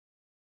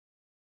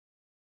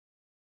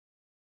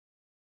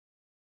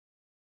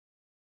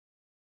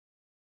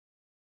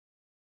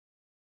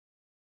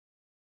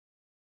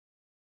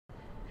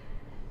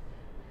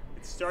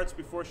starts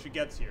before she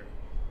gets here.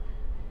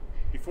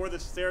 Before the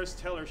stairs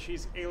tell her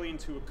she's alien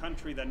to a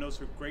country that knows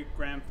her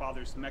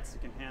great-grandfather's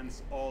Mexican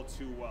hands all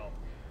too well.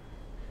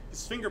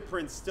 His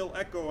fingerprints still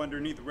echo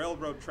underneath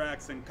railroad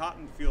tracks and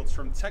cotton fields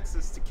from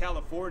Texas to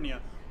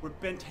California, where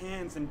bent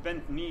hands and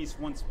bent knees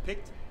once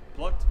picked,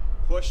 plucked,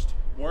 pushed,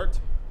 worked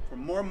for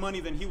more money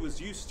than he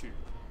was used to,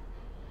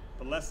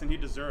 but less than he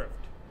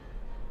deserved.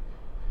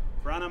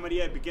 For Ana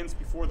Maria, it begins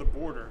before the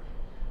border.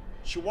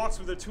 She walks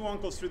with her two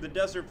uncles through the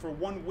desert for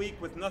 1 week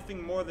with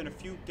nothing more than a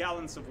few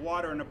gallons of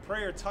water and a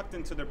prayer tucked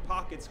into their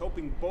pockets,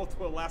 hoping both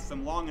will last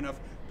them long enough.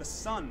 The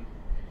sun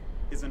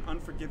is an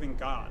unforgiving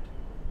God.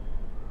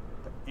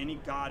 But any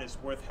God is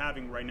worth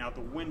having right now.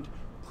 The wind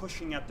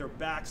pushing at their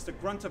backs, the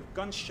grunt of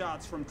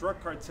gunshots from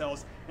drug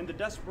cartels, and the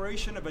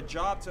desperation of a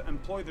job to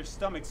employ their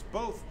stomachs,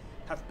 both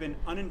have been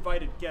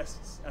uninvited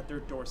guests at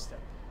their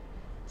doorstep.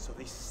 So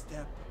they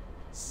step.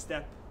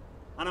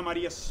 Ana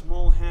Maria's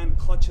small hand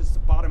clutches the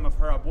bottom of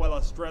her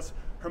abuela's dress.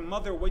 Her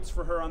mother waits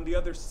for her on the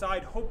other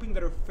side, hoping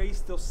that her face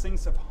still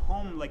sings of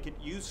home like it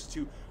used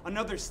to.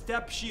 Another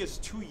step, she is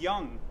too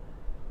young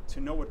to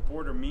know what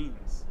border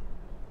means.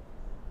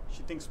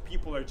 She thinks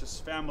people are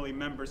just family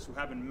members who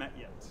haven't met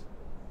yet.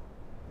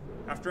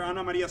 After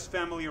Ana Maria's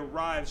family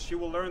arrives, she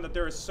will learn that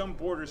there are some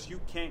borders you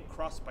can't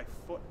cross by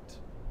foot.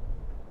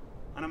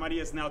 Ana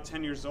Maria is now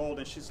 10 years old,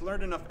 and she's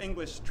learned enough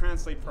English to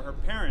translate for her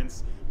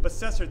parents, but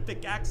says her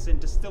thick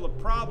accent is still a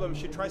problem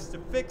she tries to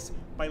fix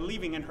by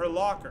leaving in her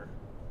locker.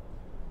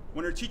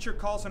 When her teacher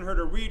calls on her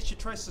to read, she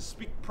tries to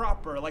speak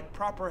proper, like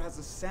proper has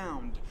a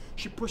sound.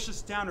 She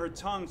pushes down her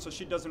tongue so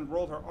she doesn't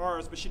roll her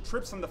R's, but she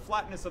trips on the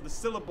flatness of the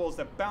syllables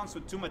that bounce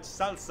with too much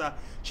salsa.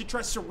 She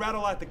tries to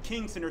rattle out the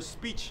kinks in her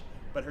speech,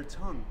 but her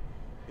tongue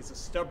is a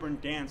stubborn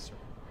dancer.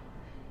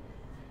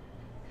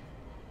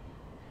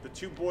 The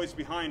two boys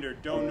behind her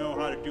don't know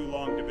how to do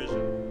long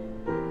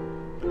division,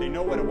 but they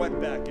know what a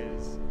wetback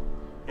is,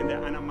 and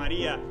that Ana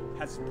Maria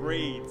has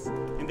braids,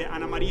 and that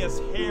Ana Maria's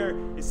hair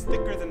is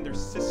thicker than their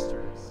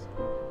sister's.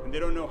 And they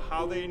don't know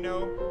how they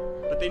know,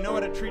 but they know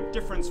how to treat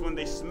difference when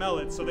they smell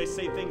it, so they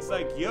say things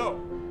like, yo,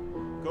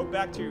 go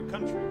back to your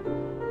country,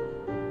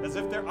 as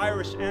if their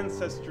Irish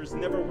ancestors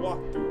never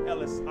walked through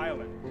Ellis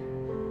Island.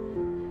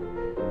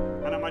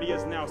 Ana Maria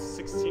is now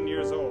 16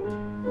 years old.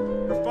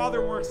 Her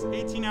father works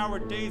 18-hour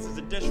days as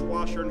a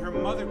dishwasher, and her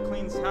mother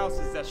cleans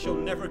houses that she'll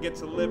never get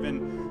to live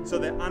in so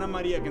that Ana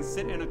Maria can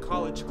sit in a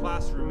college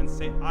classroom and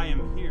say, I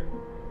am here.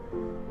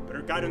 But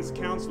her guidance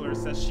counselor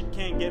says she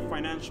can't get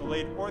financial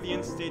aid or the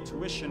in-state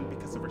tuition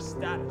because of her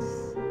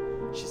status.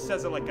 She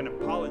says it like an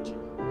apology.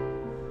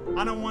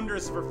 Ana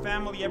wonders if her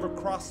family ever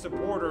crossed the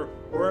border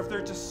or if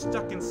they're just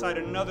stuck inside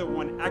another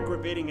one,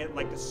 aggravating it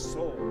like a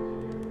soul.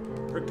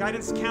 Her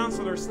guidance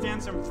counselor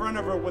stands in front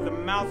of her with a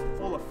mouth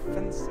full of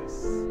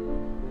fences.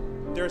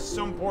 There are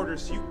some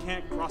borders you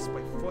can't cross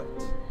by foot.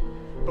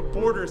 But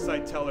borders, I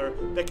tell her,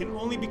 that can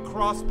only be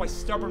crossed by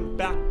stubborn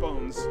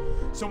backbones.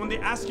 So when they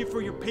ask you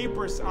for your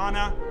papers,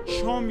 Ana,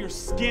 show them your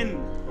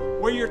skin.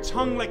 Wear your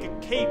tongue like a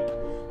cape.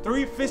 Throw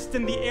your fist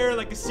in the air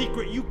like a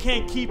secret you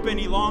can't keep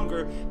any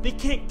longer. They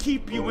can't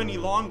keep you any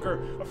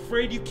longer.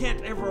 Afraid you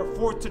can't ever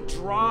afford to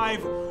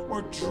drive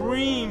or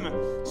dream.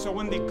 So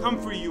when they come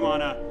for you,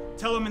 Ana,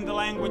 tell them in the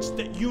language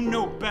that you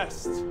know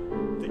best,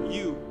 that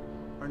you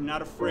are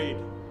not afraid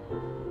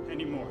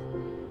anymore.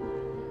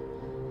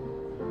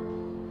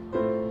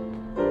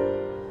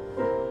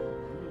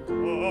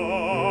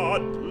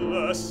 God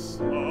bless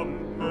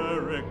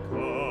America,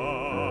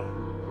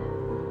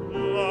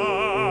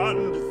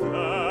 land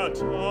that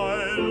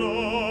I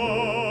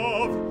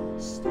love.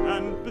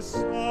 Stand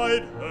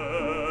beside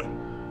her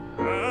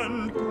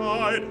and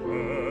guide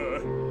her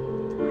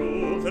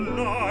through the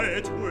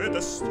night with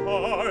the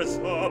stars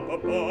up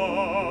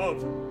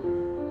above,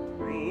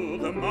 through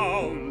the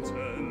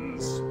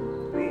mountains,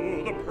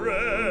 through the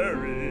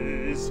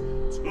prairies,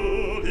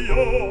 to the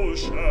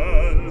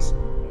oceans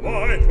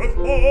white with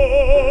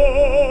foam.